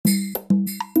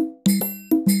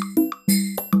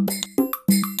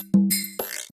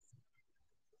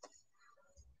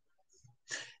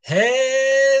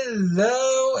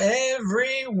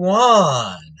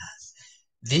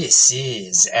This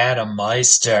is Adam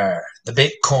Meister, the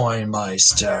Bitcoin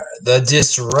Meister, the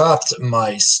Disrupt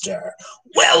Meister.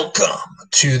 Welcome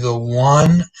to the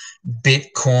One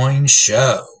Bitcoin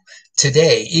Show.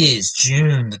 Today is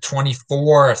June the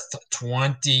 24th,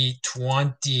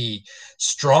 2020.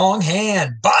 Strong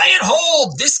hand, buy and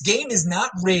hold. This game is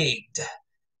not rigged.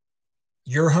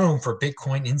 Your home for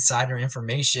Bitcoin insider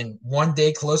information. One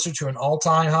day closer to an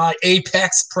all-time high.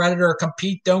 Apex predator.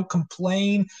 Compete, don't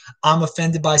complain. I'm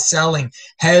offended by selling.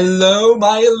 Hello,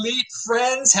 my elite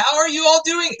friends. How are you all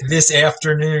doing this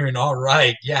afternoon? All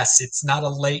right. Yes, it's not a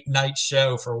late night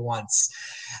show for once.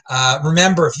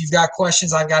 Remember, if you've got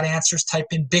questions, I've got answers. Type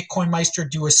in Bitcoin Meister.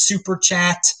 Do a super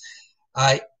chat.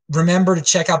 Remember to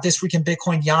check out This Week in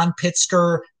Bitcoin. Jan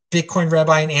Pitzker, Bitcoin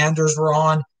Rabbi, and Anders were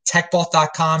on.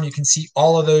 techvault.com. You can see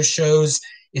all of those shows.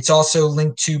 It's also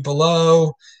linked to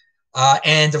below.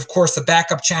 And of course, the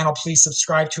backup channel, please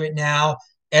subscribe to it now.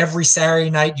 Every Saturday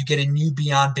night, you get a new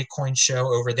Beyond Bitcoin show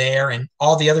over there. And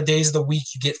all the other days of the week,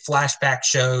 you get flashback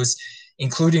shows,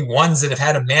 including ones that have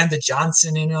had Amanda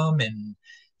Johnson in them and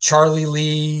Charlie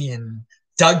Lee and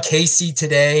Doug Casey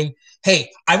today.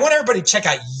 Hey, I want everybody to check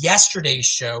out yesterday's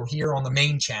show here on the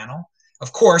main channel.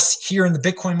 Of course, here in the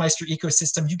Bitcoin Meister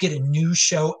ecosystem, you get a new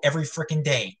show every freaking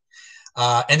day.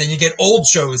 And then you get old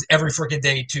shows every freaking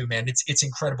day too, man. It's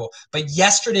incredible. But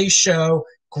yesterday's show,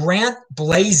 Grant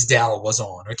Blaisdell was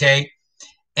on, okay?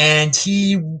 And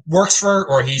he works for,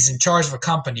 or he's in charge of a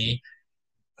company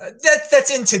that's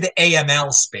into the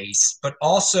AML space, but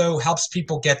also helps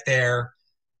people get their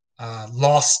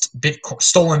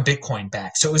stolen Bitcoin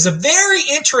back. So it was a very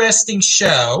interesting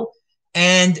show.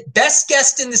 And best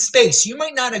guest in the space. You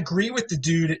might not agree with the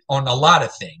dude on a lot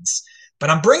of things, but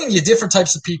I'm bringing you different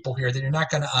types of people here that you're not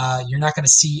gonna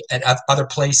see at other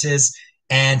places.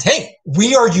 And hey,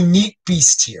 we are unique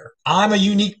beasts here. I'm a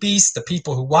unique beast. The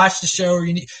people who watch the show are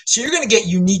unique. So you're gonna get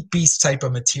unique beast type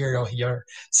of material here.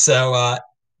 So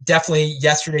definitely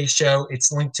yesterday's show.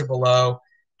 It's linked to below.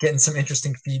 Getting some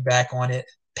interesting feedback on it.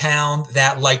 Pound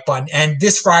that like button. And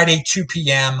this Friday, 2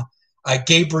 p.m.,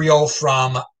 Gabriel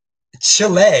from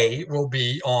Chile will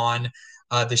be on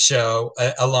the show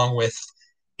along with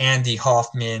Andy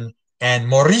Hoffman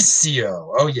and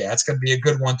Mauricio. Oh, yeah, it's going to be a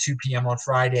good one, 2 p.m. on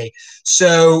Friday.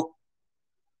 So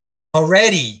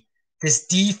already this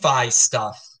DeFi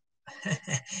stuff,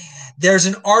 there's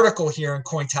an article here in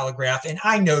Cointelegraph, and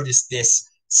I noticed this.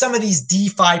 Some of these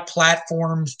DeFi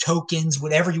platforms, tokens,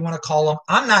 whatever you want to call them,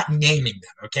 I'm not naming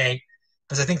them, okay?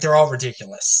 Because I think they're all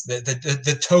ridiculous.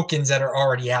 The tokens that are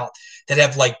already out that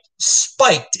have like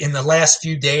spiked in the last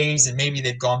few days, and maybe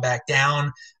they've gone back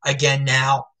down again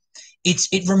now.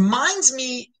 It reminds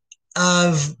me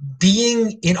of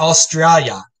being in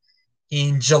Australia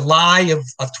in July of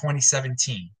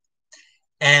 2017,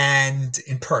 and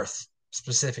in Perth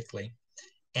specifically.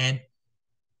 And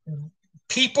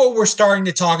people were starting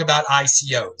to talk about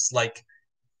ICOs, like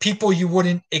people you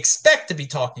wouldn't expect to be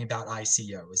talking about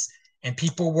ICOs. And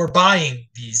people were buying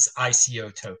these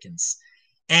ICO tokens.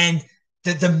 And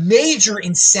the major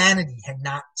insanity had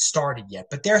not started yet,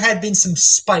 but there had been some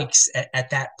spikes at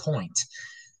that point.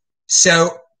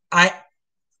 So I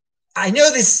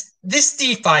know this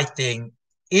DeFi thing,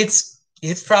 it's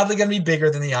probably going to be bigger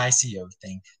than the ICO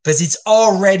thing because it's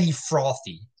already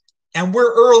frothy. And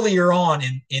we're earlier on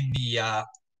in the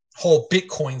whole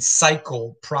Bitcoin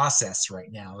cycle process right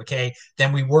now, okay,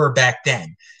 than we were back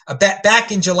then.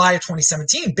 Back in July of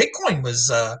 2017, Bitcoin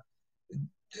was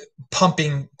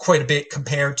pumping quite a bit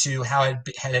compared to how it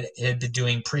had been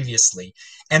doing previously.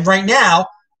 And right now,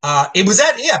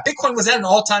 Bitcoin was at an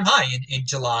all-time high in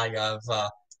July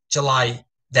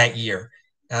that year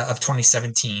of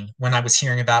 2017 when I was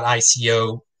hearing about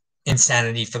ICO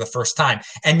insanity for the first time.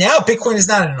 And now Bitcoin is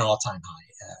not at an all-time high.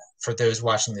 For those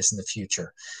watching this in the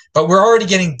future. But we're already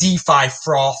getting DeFi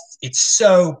froth. It's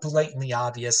so blatantly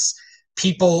obvious.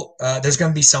 People, there's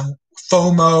going to be some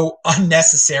FOMO,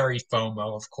 unnecessary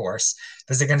FOMO, of course,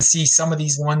 because they're going to see some of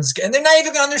these ones, and they're not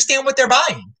even going to understand what they're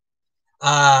buying.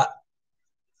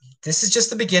 This is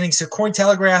just the beginning. So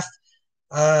Cointelegraph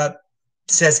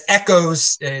says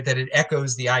that it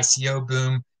echoes the ICO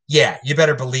boom. Yeah, you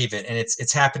better believe it. And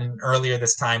it's happening earlier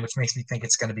this time, which makes me think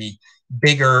it's going to be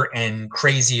bigger and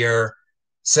crazier.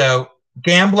 So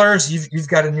gamblers, you've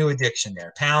got a new addiction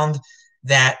there. Pound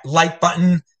that like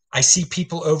button. I see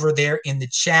people over there in the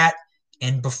chat.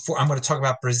 And before I'm going to talk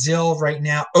about Brazil right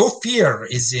now. Ophir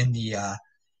is in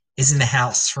the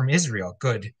house from Israel.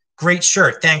 Good. Great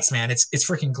shirt. Thanks, man. It's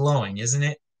freaking glowing, isn't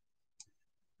it?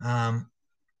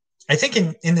 I think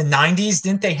in the 90s,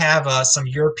 didn't they have some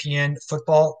European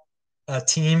football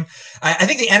team? I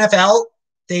think the NFL,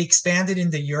 they expanded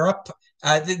into Europe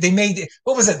They made,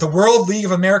 what was it? The World League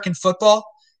of American Football.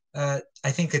 I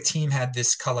think a team had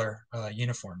this color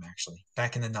uniform actually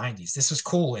back in the 90s. This was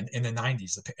cool in the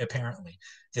 90s, apparently,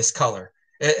 this color.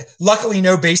 Luckily,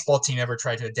 no baseball team ever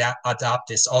tried to adopt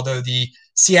this, although the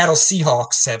Seattle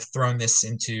Seahawks have thrown this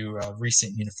into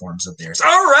recent uniforms of theirs.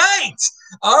 All right.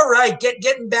 All right.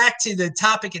 Getting back to the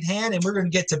topic at hand, and we're going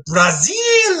to get to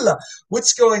Brazil.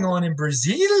 What's going on in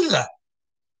Brazil?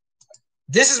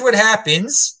 This is what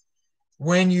happens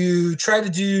when you try to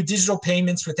do digital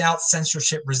payments without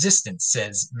censorship resistance,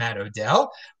 says Matt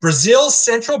Odell. Brazil's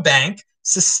central bank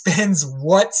suspends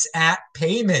WhatsApp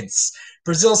payments.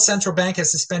 Brazil's central bank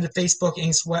has suspended Facebook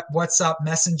Inc.'s WhatsApp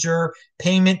Messenger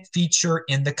payment feature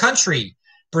in the country.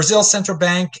 Brazil's central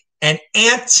bank, an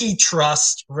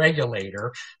antitrust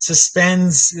regulator,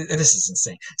 suspends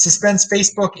Facebook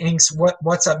Inc.'s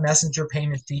WhatsApp Messenger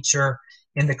payment feature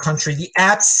in the country, the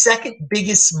app's second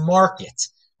biggest market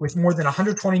with more than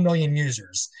 120 million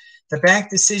users. The bank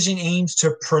decision aims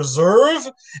to preserve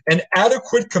an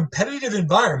adequate competitive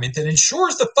environment that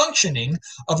ensures the functioning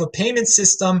of a payment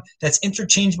system that's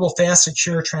interchangeable, fast,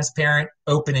 secure, transparent,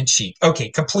 open, and cheap. Okay,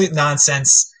 complete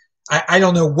nonsense. I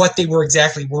don't know what they were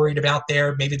exactly worried about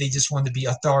there. Maybe they just wanted to be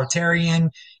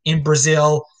authoritarian in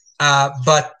Brazil.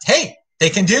 But hey, they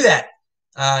can do that.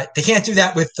 They can't do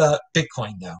that with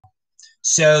Bitcoin, though.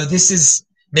 So this is,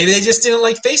 maybe they just didn't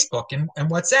like Facebook and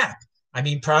WhatsApp. I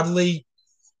mean, probably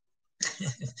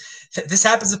this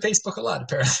happens to Facebook a lot,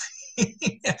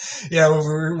 apparently. Yeah,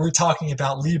 we're talking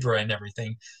about Libra and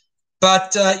everything.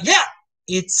 But yeah,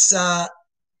 it's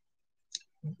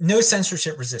no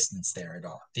censorship resistance there at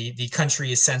all. The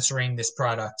country is censoring this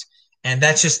product, and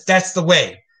that's the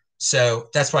way. So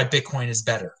that's why Bitcoin is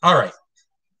better. All right.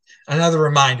 Another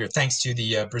reminder, thanks to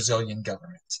the Brazilian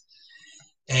government.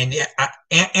 And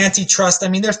antitrust, I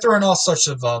mean, they're throwing all sorts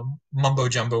of mumbo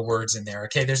jumbo words in there.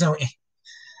 Okay, there's no,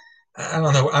 I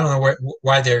don't know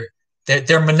why they're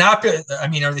monopoly. I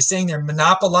mean, are they saying they're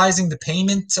monopolizing the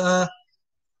payment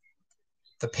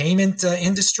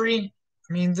industry?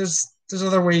 I mean, there's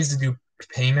other ways to do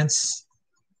payments.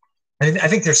 I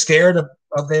think they're scared of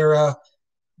their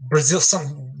Brazil.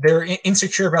 They're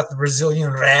insecure about the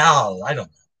Brazilian real. I don't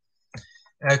know.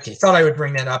 Okay, thought I would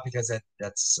bring that up because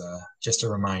that's just a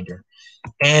reminder.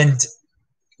 And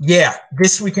yeah,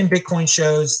 This Week in Bitcoin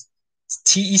shows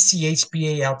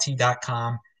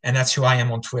techbalt.com, and that's who I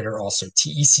am on Twitter also,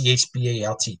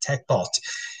 techbalt, TechBalt.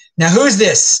 Now, who's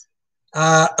this?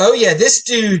 Oh yeah, this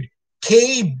dude,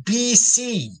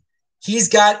 KBC. He's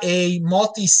got a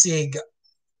multi-sig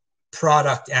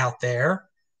product out there,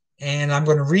 and I'm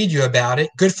going to read you about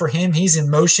it. Good for him. He's in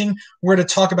motion. We're going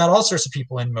to talk about all sorts of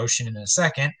people in motion in a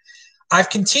second. I've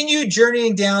continued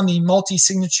journeying down the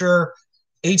multi-signature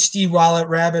HD wallet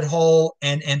rabbit hole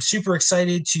and am super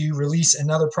excited to release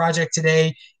another project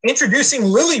today, introducing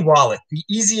Lily Wallet, the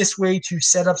easiest way to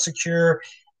set up, secure,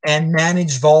 and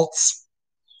manage vaults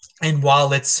and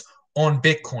wallets on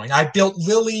Bitcoin. I built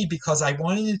Lily because I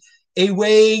wanted a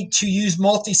way to use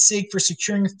multi-sig for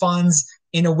securing funds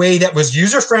in a way that was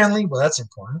user-friendly, well, that's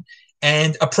important,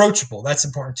 and approachable, that's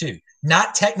important too.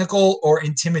 Not technical or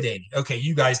intimidating. Okay,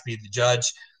 you guys be the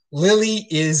judge. Lily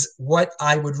is what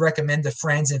I would recommend to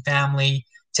friends and family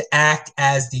to act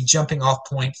as the jumping off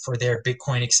point for their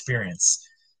Bitcoin experience.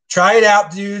 Try it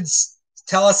out, dudes.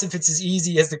 Tell us if it's as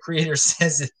easy as the creator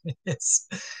says it is.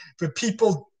 But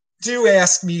people do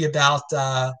ask me about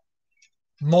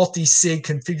multi-sig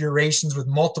configurations with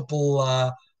multiple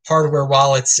hardware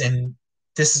wallets, and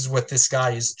this is what this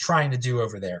guy is trying to do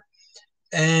over there.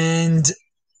 And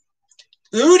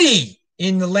Udi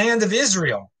in the land of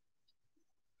Israel,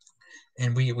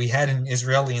 and we had an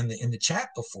Israeli in the chat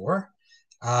before.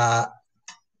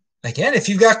 Again, if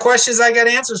you've got questions, I got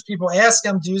answers. People ask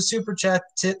them. Do a super chat.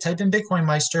 Type in Bitcoin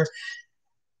Meister.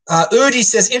 Udi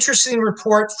says, interesting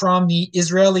report from the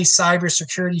Israeli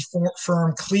cybersecurity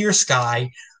firm ClearSky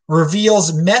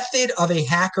reveals method of a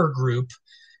hacker group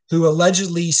who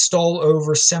allegedly stole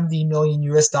over $70 million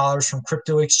from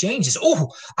crypto exchanges. Oh,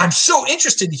 I'm so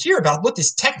interested to hear about what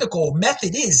this technical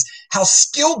method is, how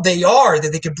skilled they are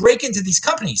that they could break into these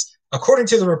companies. According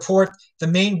to the report, the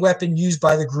main weapon used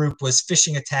by the group was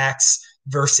phishing attacks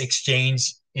versus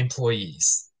exchange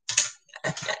employees.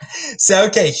 So,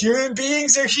 okay, human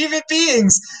beings are human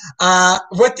beings.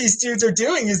 What these dudes are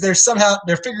doing is they're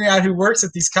figuring out who works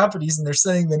at these companies, and they're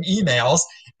sending them emails,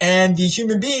 and the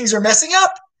human beings are messing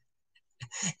up.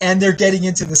 And they're getting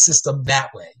into the system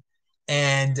that way.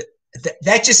 And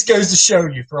that just goes to show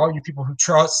you, for all you people who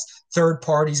trust third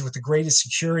parties with the greatest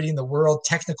security in the world,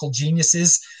 technical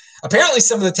geniuses. Apparently,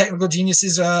 some of the technical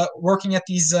geniuses working at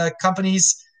these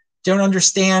companies don't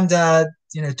understand.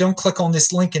 Don't click on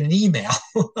this link in an email.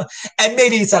 And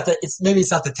maybe it's not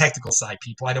the technical side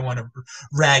people. I don't want to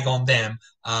rag on them.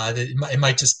 It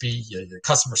might just be the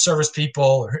customer service people,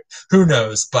 or who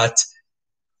knows. But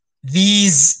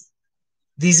these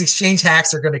exchange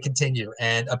hacks are going to continue,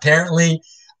 and apparently,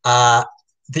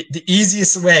 the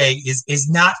easiest way is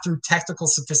not through technical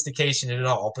sophistication at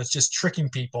all, but just tricking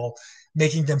people,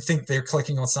 making them think they're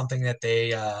clicking on something that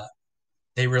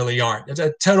they really aren't. It's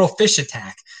a total fish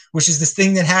attack, which is this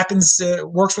thing that happens,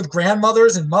 works with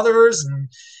grandmothers and mothers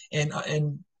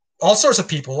and all sorts of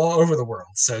people all over the world.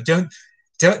 So don't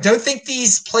think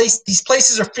these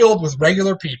places are filled with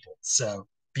regular people. So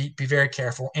be very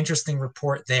careful. Interesting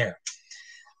report there.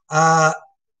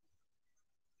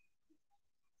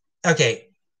 Okay.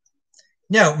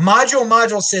 No,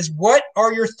 Module says, what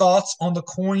are your thoughts on the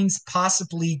coins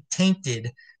possibly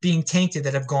being tainted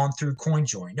that have gone through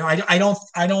CoinJoin? No, I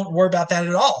don't worry about that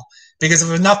at all, because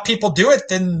if enough people do it,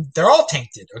 then they're all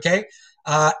tainted. Okay.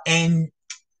 And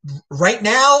right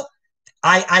now,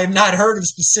 I have not heard of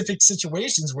specific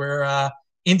situations where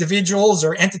individuals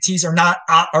or entities are not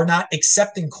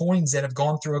accepting coins that have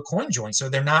gone through a CoinJoin, so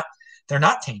they're not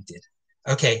tainted.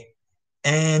 Okay.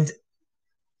 And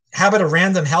how about a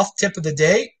random health tip of the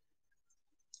day?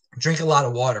 Drink a lot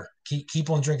of water. Keep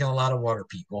on drinking a lot of water,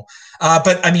 people.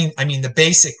 But I mean, the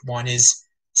basic one is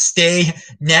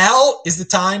now is the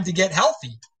time to get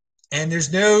healthy. And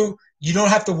you don't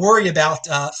have to worry about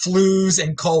flus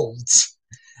and colds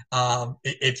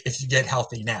if you get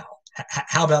healthy now.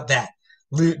 How about that?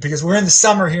 Because we're in the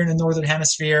summer here in the Northern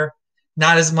Hemisphere,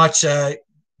 not as much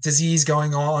disease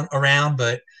going on around,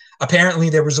 but apparently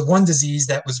there was one disease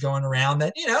that was going around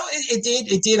that,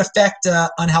 it did affect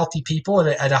unhealthy people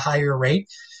at a higher rate.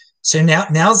 So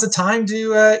now's the time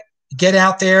to get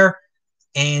out there,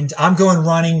 and I'm going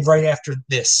running right after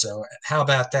this. So how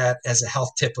about that as a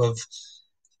health tip of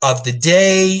the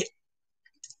day?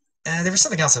 There was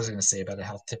something else I was going to say about a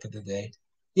health tip of the day.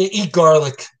 Yeah, eat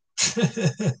garlic.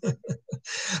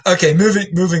 Okay,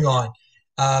 moving on.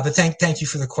 But thank you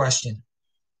for the question.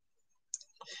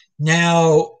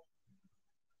 Now,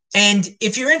 and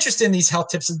if you're interested in these health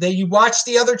tips of the day, you watch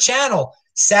the other channel,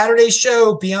 Saturday's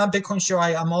show, Beyond Bitcoin Show.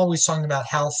 I'm always talking about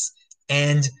health.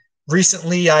 And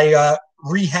recently I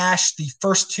rehashed the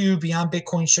first 2 Beyond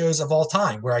Bitcoin shows of all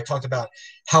time, where I talked about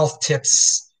health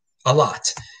tips a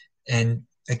lot. And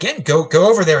again, go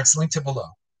over there. It's linked to below.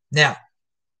 Now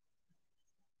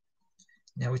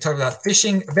we talk about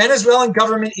phishing. Venezuelan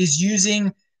government is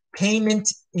using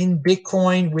payment in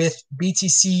Bitcoin with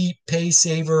BTC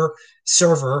PaySaver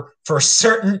server for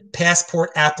certain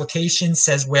passport applications,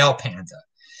 says Whale Panda.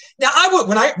 Now,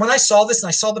 when I saw this and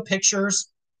I saw the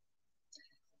pictures,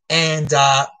 and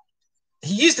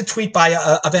he used a tweet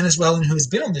by a Venezuelan who has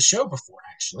been on the show before,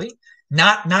 actually,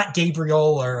 not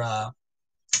Gabriel or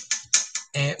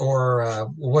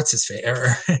what's his face,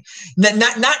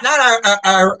 not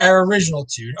our original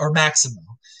dude, or Maximo.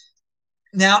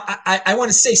 Now, I want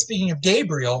to say, speaking of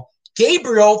Gabriel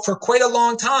for quite a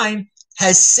long time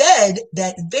has said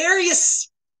that various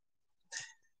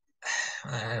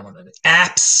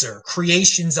apps or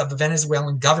creations of the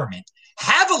Venezuelan government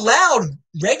have allowed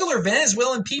regular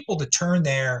Venezuelan people to turn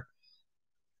their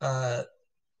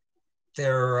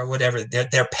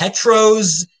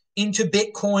petros into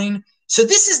Bitcoin. So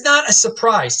this is not a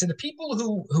surprise to the people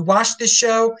who watch this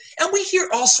show. And we hear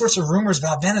all sorts of rumors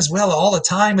about Venezuela all the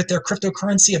time with their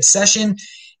cryptocurrency obsession.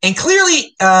 And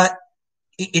clearly,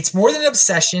 it's more than an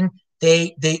obsession.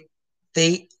 They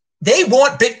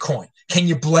want Bitcoin. Can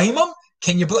you blame them?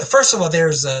 First of all,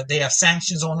 they have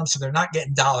sanctions on them, so they're not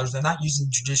getting dollars. They're not using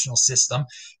the traditional system.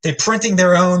 They're printing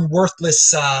their own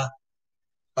worthless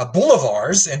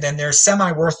bolivars, and then they're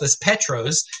semi-worthless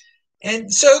petros.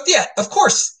 And so, yeah, of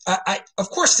course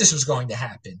this was going to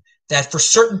happen. That for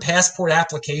certain passport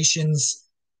applications,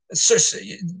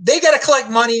 they got to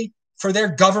collect money for their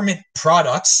government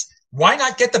products. Why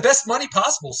not get the best money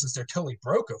possible, since they're totally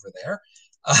broke over there?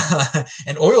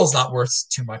 And oil's not worth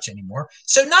too much anymore.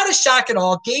 So not a shock at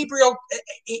all. Gabriel,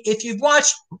 if you've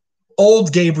watched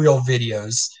old Gabriel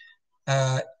videos,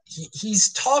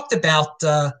 he's talked about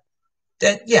that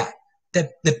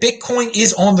the Bitcoin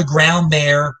is on the ground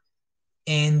there,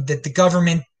 and that the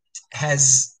government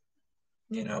has,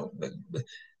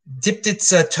 dipped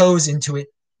its toes into it.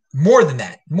 More than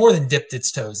dipped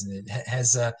its toes in it,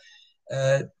 has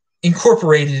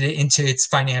incorporated it into its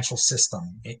financial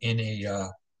system in a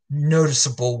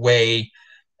noticeable way.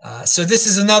 So this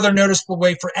is another noticeable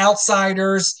way for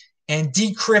outsiders. And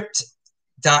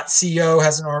Decrypt.co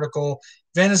has an article.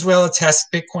 Venezuela tests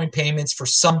Bitcoin payments for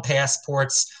some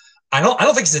passports. I don't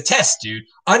think it's a test, dude.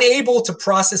 Unable to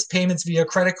process payments via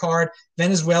credit card,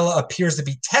 Venezuela appears to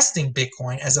be testing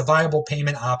Bitcoin as a viable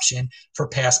payment option for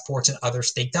passports and other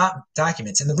state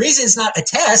documents. And the reason it's not a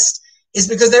test is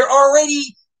because they're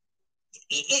already.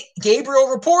 Gabriel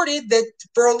reported that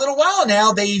for a little while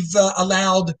now they've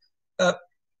allowed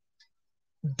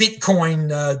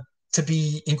Bitcoin to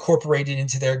be incorporated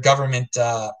into their government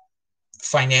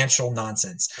financial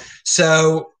nonsense.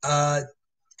 So,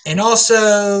 and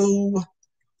also,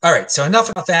 all right, so enough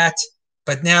about that.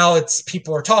 But now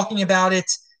people are talking about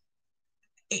it.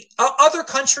 Other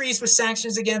countries with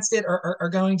sanctions against it are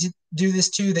going to do this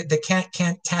too. That they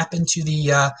can't tap into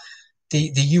the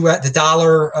US, the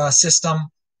dollar system.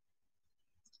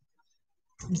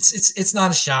 It's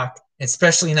not a shock,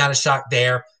 especially not a shock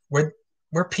there where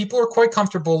people are quite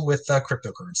comfortable with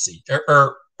cryptocurrency,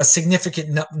 or a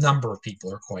significant number of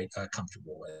people are quite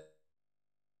comfortable with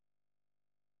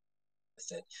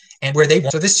it, and where they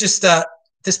want. So this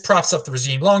props up the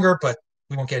regime longer, but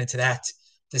we won't get into that.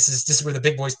 This is where the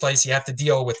big boys play. So you have to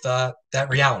deal with that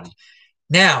reality.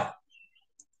 Now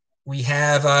we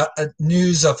have a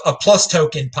news of a Plus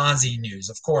token Ponzi news,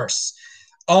 of course.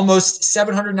 Almost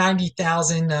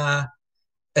 790,000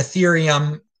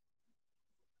 Ethereum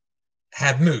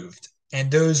have moved,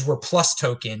 and those were Plus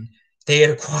token. They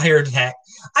had acquired that.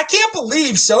 I can't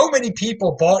believe so many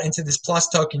people bought into this Plus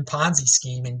token Ponzi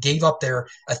scheme and gave up their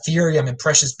Ethereum and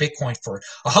precious Bitcoin for it.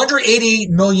 $188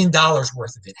 million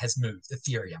worth of it has moved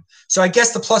Ethereum. So I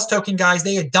guess the Plus token guys,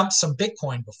 they had dumped some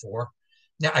Bitcoin before.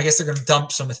 Now I guess they're going to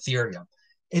dump some Ethereum.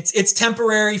 It's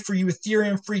temporary for you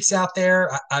Ethereum freaks out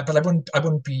there, but I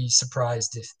wouldn't be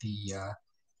surprised if the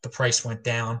price went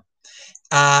down.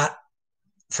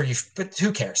 For you, but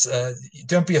who cares?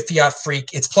 Don't be a fiat freak.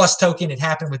 It's Plus token. It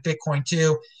happened with Bitcoin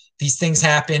too. These things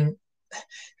happen.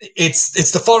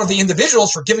 It's the fault of the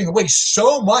individuals for giving away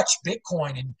so much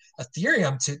Bitcoin and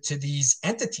Ethereum to these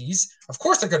entities. Of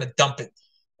course, they're going to dump it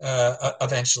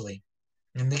eventually,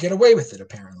 and they get away with it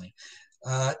apparently.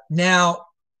 Now,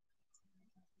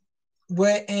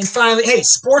 and finally, hey,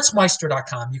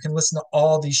 sportsmeister.com. You can listen to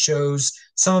all these shows.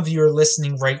 Some of you are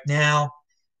listening right now.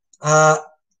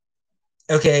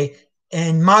 Okay,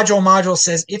 and Module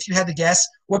says, if you had to guess,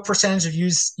 what percentage of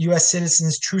U.S.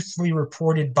 citizens truthfully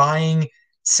reported buying,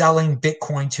 selling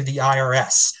Bitcoin to the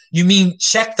IRS? You mean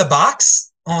check the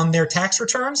box on their tax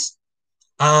returns?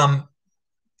 Or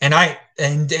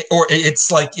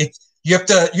it's like you have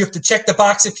to check the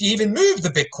box if you even move the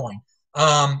Bitcoin.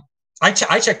 I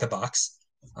check the box.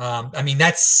 I mean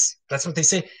that's what they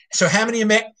say. So how many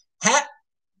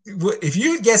if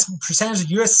you guess percentage of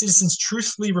U.S. citizens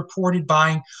truthfully reported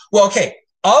buying, well, okay,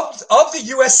 of the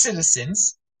U.S.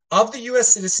 citizens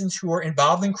who are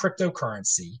involved in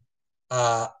cryptocurrency,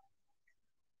 and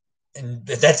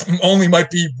that only might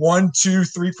be 1%,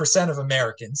 2%, 3% of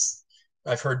Americans.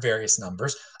 I've heard various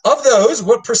numbers. Of those,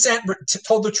 what percent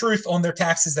told the truth on their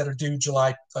taxes that are due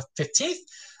July 15th?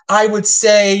 I would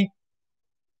say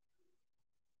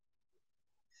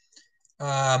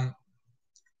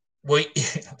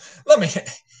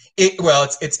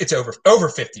it's over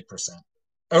 50%.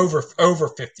 Over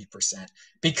 50%.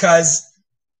 Because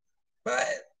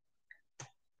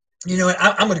you know what?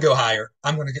 I'm going to go higher.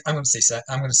 I'm going to say 80%.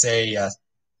 I'm going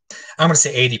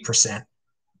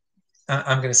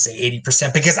to say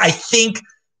 80% because I think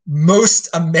most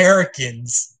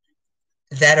Americans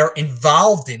that are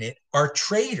involved in it are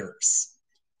traders,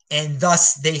 and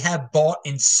thus they have bought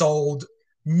and sold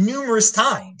numerous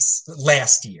times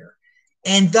last year,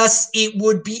 and thus it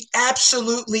would be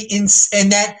absolutely and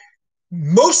that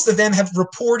most of them have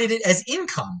reported it as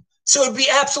income. So it'd be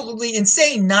absolutely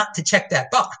insane not to check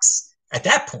that box at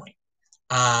that point.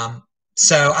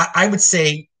 So I would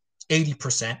say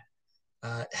 80%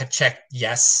 have checked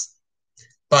yes,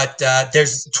 but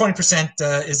there's 20%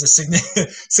 is a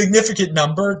significant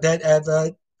number that have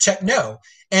checked no.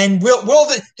 And will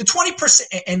the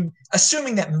 20%, and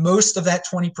assuming that most of that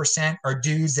 20% are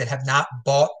dudes that have not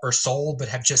bought or sold but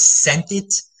have just sent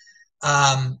it,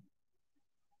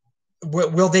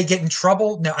 will they get in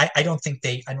trouble? No, I don't think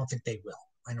they will. I don't think they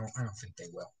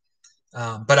will.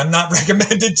 But I'm not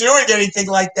recommended doing anything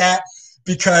like that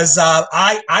because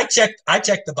I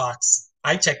checked the box.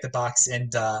 I checked the box,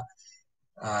 and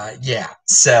yeah.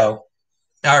 So,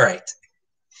 all right.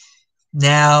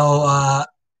 Now,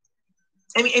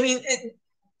 I mean,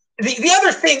 the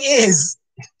other thing is,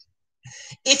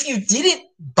 if you didn't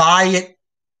buy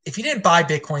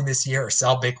Bitcoin this year or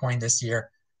sell Bitcoin this year,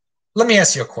 let me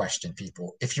ask you a question,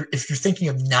 people. If you're thinking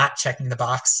of not checking the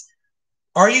box,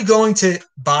 are you going to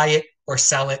buy it or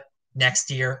sell it next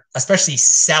year? Especially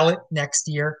sell it next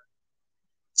year.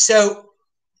 So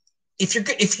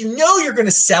if you know you're going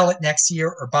to sell it next year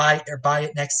or buy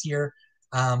it next year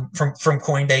from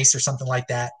Coinbase or something like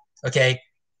that, okay,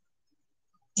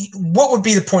 what would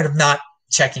be the point of not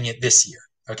checking it this year?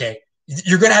 Okay,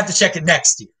 you're going to have to check it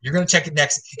next year. You're going to check it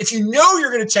next. If you know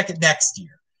you're going to check it next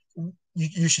year,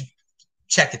 you should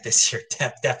check it this year,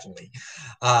 definitely.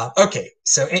 Okay,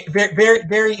 so very, very,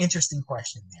 very interesting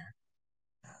question there.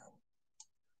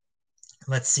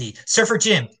 Let's see. Surfer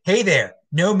Jim, hey there.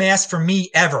 No mask for me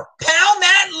ever. Pound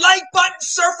that like button,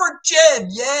 Surfer Jim.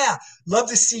 Yeah, love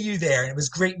to see you there. And it was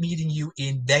great meeting you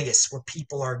in Vegas where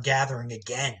people are gathering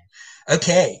again.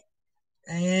 Okay.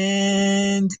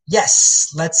 And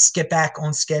yes, let's get back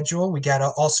on schedule. We got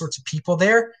all sorts of people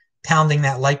there pounding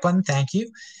that like button. Thank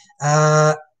you.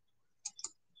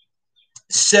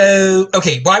 So,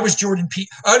 okay, why was Jordan P?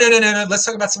 Oh, no. Let's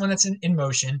talk about someone that's in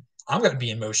motion. I'm going to be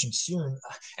in motion soon.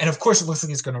 And of course, it looks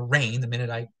like it's going to rain the minute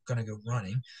I'm going to go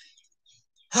running.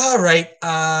 All right.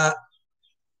 I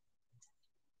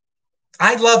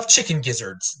love chicken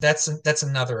gizzards. That's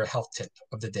another health tip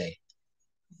of the day.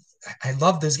 I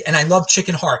love those. And I love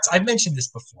chicken hearts. I've mentioned this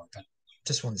before, but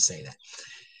just wanted to say that.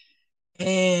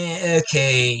 And,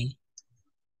 okay.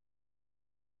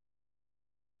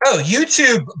 Oh,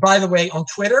 YouTube, by the way, on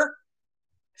Twitter.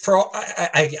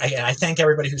 I thank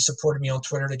everybody who supported me on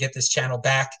Twitter to get this channel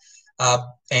back.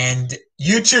 And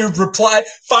YouTube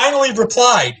finally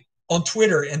replied on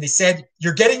Twitter, and they said,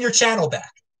 you're getting your channel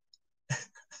back.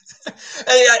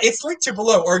 It's linked to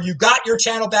below, or you got your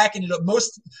channel back, and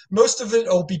most of it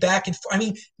will be back. I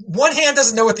mean, one hand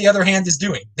doesn't know what the other hand is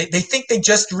doing. They think they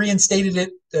just reinstated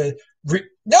it.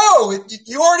 No,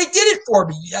 you already did it for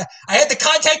me. I had to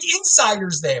contact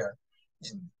insiders there.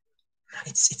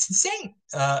 It's insane.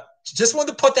 Just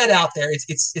wanted to put that out there.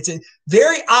 It's a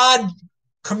very odd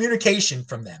communication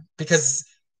from them because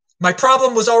my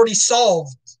problem was already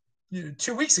solved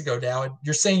 2 weeks ago now, and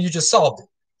you're saying you just solved it.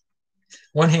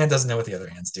 One hand doesn't know what the other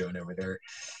hand's doing over there.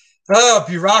 Oh,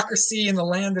 bureaucracy in the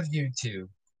land of YouTube.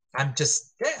 I'm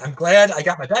glad I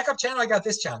got my backup channel. I got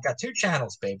this channel. I got 2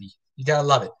 channels, baby. You gotta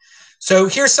love it. So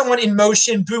here's someone in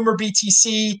motion, Boomer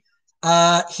BTC.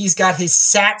 He's got his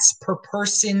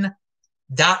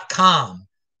satsperperson.com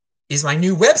is my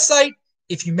new website.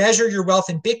 If you measure your wealth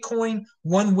in Bitcoin,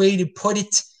 one way to put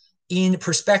it in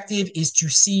perspective is to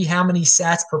see how many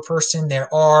sats per person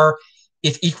there are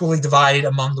if equally divided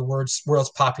among the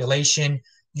world's population.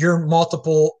 Your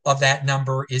multiple of that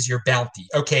number is your bounty.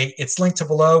 Okay, it's linked to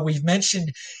below. I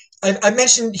mentioned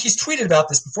he's tweeted about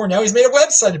this before. Now he's made a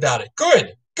website about it.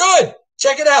 Good.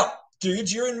 Check it out.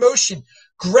 Dudes, you're in motion.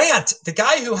 Grant, the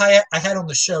guy who I had on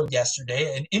the show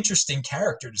yesterday, an interesting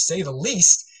character to say the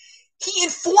least, he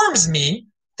informs me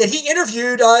that he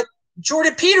interviewed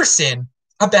Jordan Peterson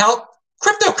about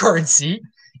cryptocurrency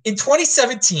in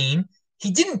 2017.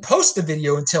 He didn't post the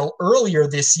video until earlier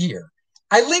this year.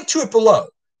 I linked to it below.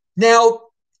 Now,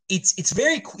 it's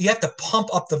very, you have to pump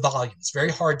up the volume. It's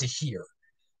very hard to hear.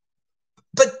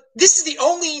 But this is the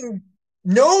only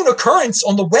known occurrence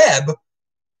on the web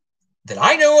that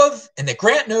I know of and that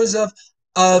Grant knows of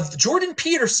Jordan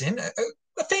Peterson,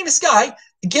 a famous guy,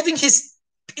 giving his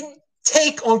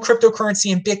take on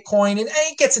cryptocurrency and Bitcoin, and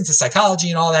it gets into psychology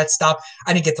and all that stuff.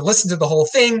 I didn't get to listen to the whole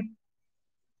thing.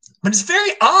 But it's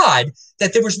very odd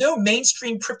that there was no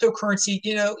mainstream cryptocurrency.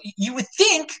 You know, you would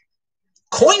think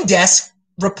CoinDesk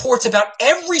reports about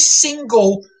every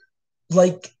single,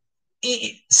 like,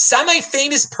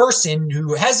 semi-famous person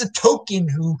who has a token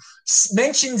who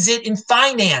mentions it in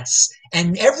finance,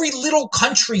 and every little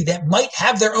country that might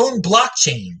have their own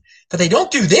blockchain. But they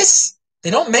don't do this. They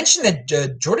don't mention that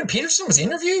Jordan Peterson was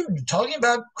interviewed talking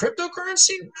about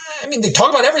cryptocurrency. I mean, they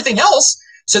talk about everything else.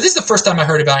 So this is the first time I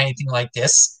heard about anything like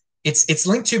this. It's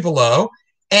linked to below.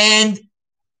 And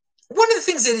one of the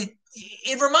things that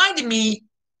it reminded me,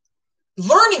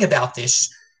 learning about this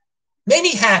made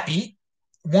me happy,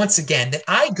 once again, that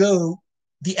I go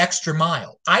the extra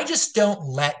mile. I just don't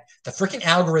let the freaking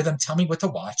algorithm tell me what to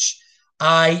watch.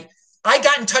 I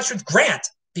got in touch with Grant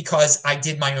because I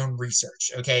did my own research,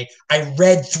 okay? I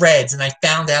read threads and I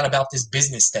found out about this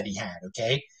business that he had,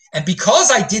 okay? And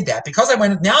because I did that, because I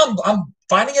went, now I'm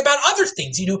finding about other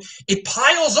things. You know, it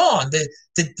piles on. The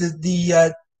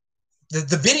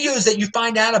videos that you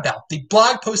find out about, the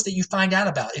blog posts that you find out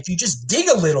about. If you just dig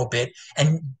a little bit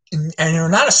and you're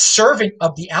not a servant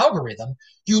of the algorithm,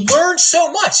 you learn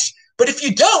so much. But if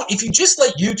you don't, if you just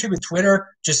let YouTube and Twitter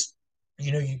just,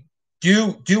 you know,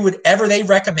 you do whatever they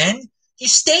recommend, you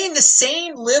stay in the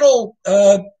same little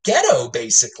ghetto,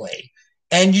 basically.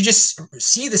 And you just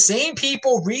see the same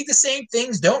people, read the same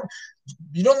things.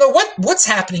 you don't know what's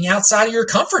happening outside of your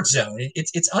comfort zone.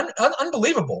 It's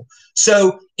unbelievable.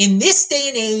 So in this day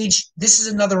and age, this is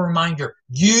another reminder: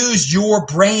 use your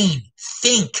brain,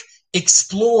 think,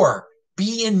 explore,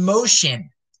 be in motion.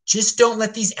 Just don't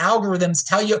let these algorithms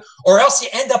tell you, or else you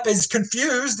end up as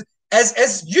confused as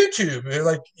YouTube.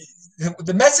 Like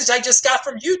the message I just got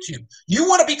from YouTube. You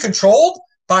want to be controlled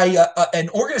by an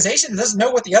organization that doesn't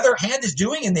know what the other hand is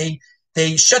doing, and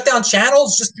they shut down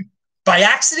channels just by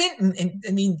accident. And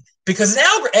I mean, because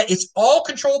it's all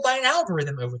controlled by an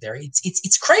algorithm over there.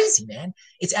 It's crazy, man.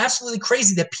 It's absolutely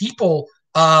crazy that people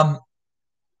are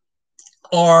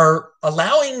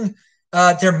allowing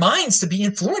their minds to be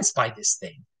influenced by this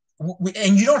thing.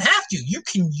 And you don't have to. You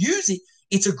can use it.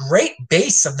 It's a great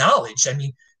base of knowledge. I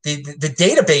mean, the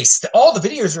database, all the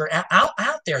videos are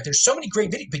out there. There's so many great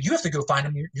videos, but you have to go find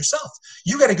them yourself.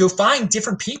 You got to go find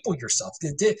different people yourself.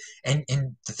 And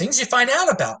the things you find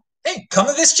out about, hey, come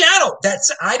to this channel.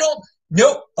 I don't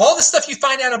know. All the stuff you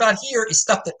find out about here is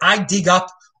stuff that I dig up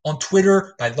on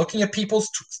Twitter by looking at people's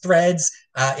threads.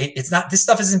 It's not, this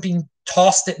stuff isn't being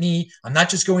tossed at me. I'm not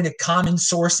just going to common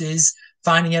sources,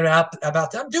 finding it out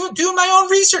about them. I'm doing my own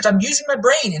research. I'm using my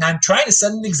brain, and I'm trying to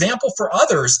set an example for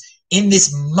others in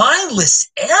this mindless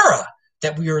era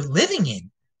that we are living in,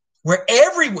 where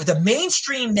the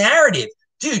mainstream narrative,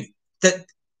 dude,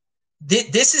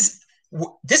 this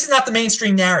is not the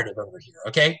mainstream narrative over here,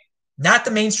 okay? Not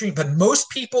the mainstream, but most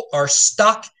people are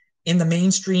stuck in the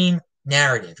mainstream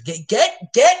narrative.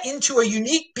 Get into a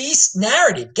unique beast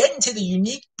narrative. Get into the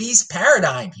unique beast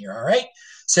paradigm here, all right?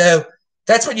 So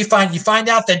that's what you find. You find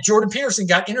out that Jordan Peterson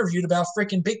got interviewed about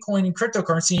freaking Bitcoin and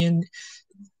cryptocurrency, and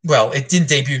well, it didn't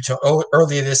debut till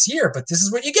earlier this year, but this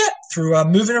is what you get through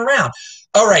moving around.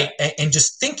 All right, and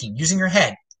just thinking, using your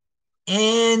head.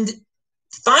 And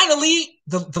finally,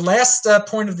 the last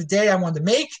point of the day I wanted to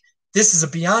make, this is a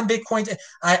Beyond Bitcoin.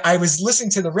 I was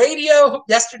listening to the radio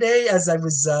yesterday as I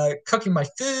was cooking my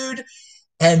food,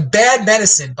 and Bad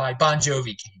Medicine by Bon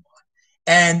Jovi came on.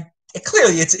 And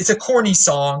clearly it's a corny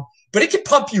song, but it can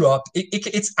pump you up.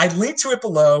 I linked to it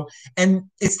below, and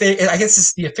I guess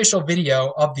it's the official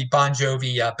video of the Bon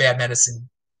Jovi Bad Medicine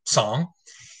song.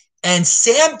 And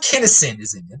Sam Kinison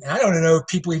is in it. And I don't know if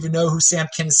people even know who Sam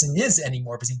Kinison is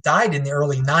anymore, because he died in the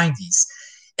early 90s.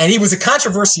 And he was a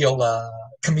controversial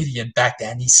comedian back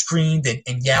then. He screamed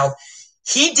and yelled.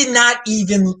 He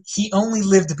only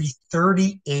lived to be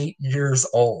 38 years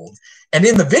old. And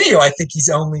in the video, I think he's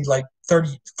only like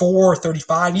 34,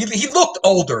 35. He looked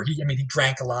older. He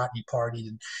drank a lot, he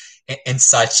partied and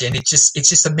such. And it's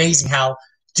just amazing how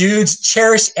dudes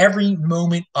cherish every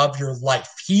moment of your life.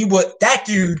 That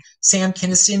dude, Sam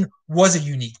Kinison, was a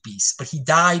unique beast, but he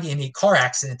died in a car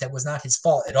accident that was not his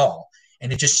fault at all.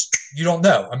 And you don't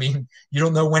know. I mean, you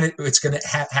don't know when it's going to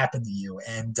happen to you.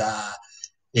 And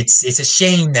it's a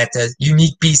shame that the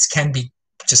unique beast can be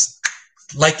just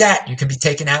like that. You can be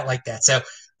taken out like that. So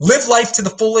live life to the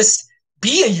fullest.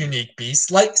 Be a unique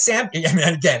beast like Sam. I mean,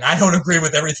 again, I don't agree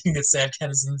with everything that Sam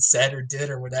Kinison said or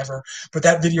did or whatever, but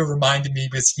that video reminded me,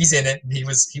 because he's in it, and he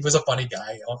was a funny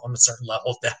guy on a certain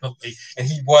level, definitely, and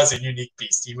he was a unique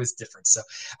beast. He was different. So,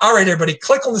 all right, everybody,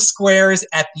 click on the squares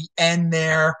at the end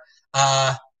there,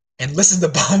 and listen to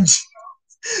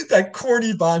that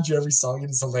corny Bon Jovi song.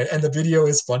 It is hilarious, and the video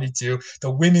is funny too.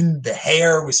 The women, the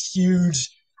hair was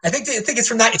huge. I think it's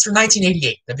from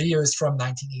 1988. The video is from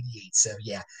 1988. So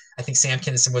yeah, I think Sam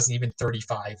Kinison wasn't even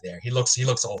 35 there. He looks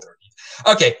older.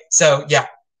 Okay, so yeah,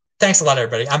 thanks a lot,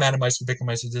 everybody. I'm Adam Meister, Bitcoin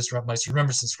Meister, Disrupt Meister.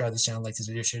 Remember to subscribe to this channel, like this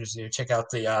video, share this video, check out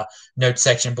the notes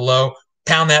section below,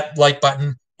 pound that like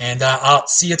button, and I'll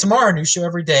see you tomorrow. New show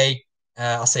every day.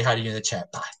 I'll say hi to you in the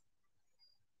chat. Bye.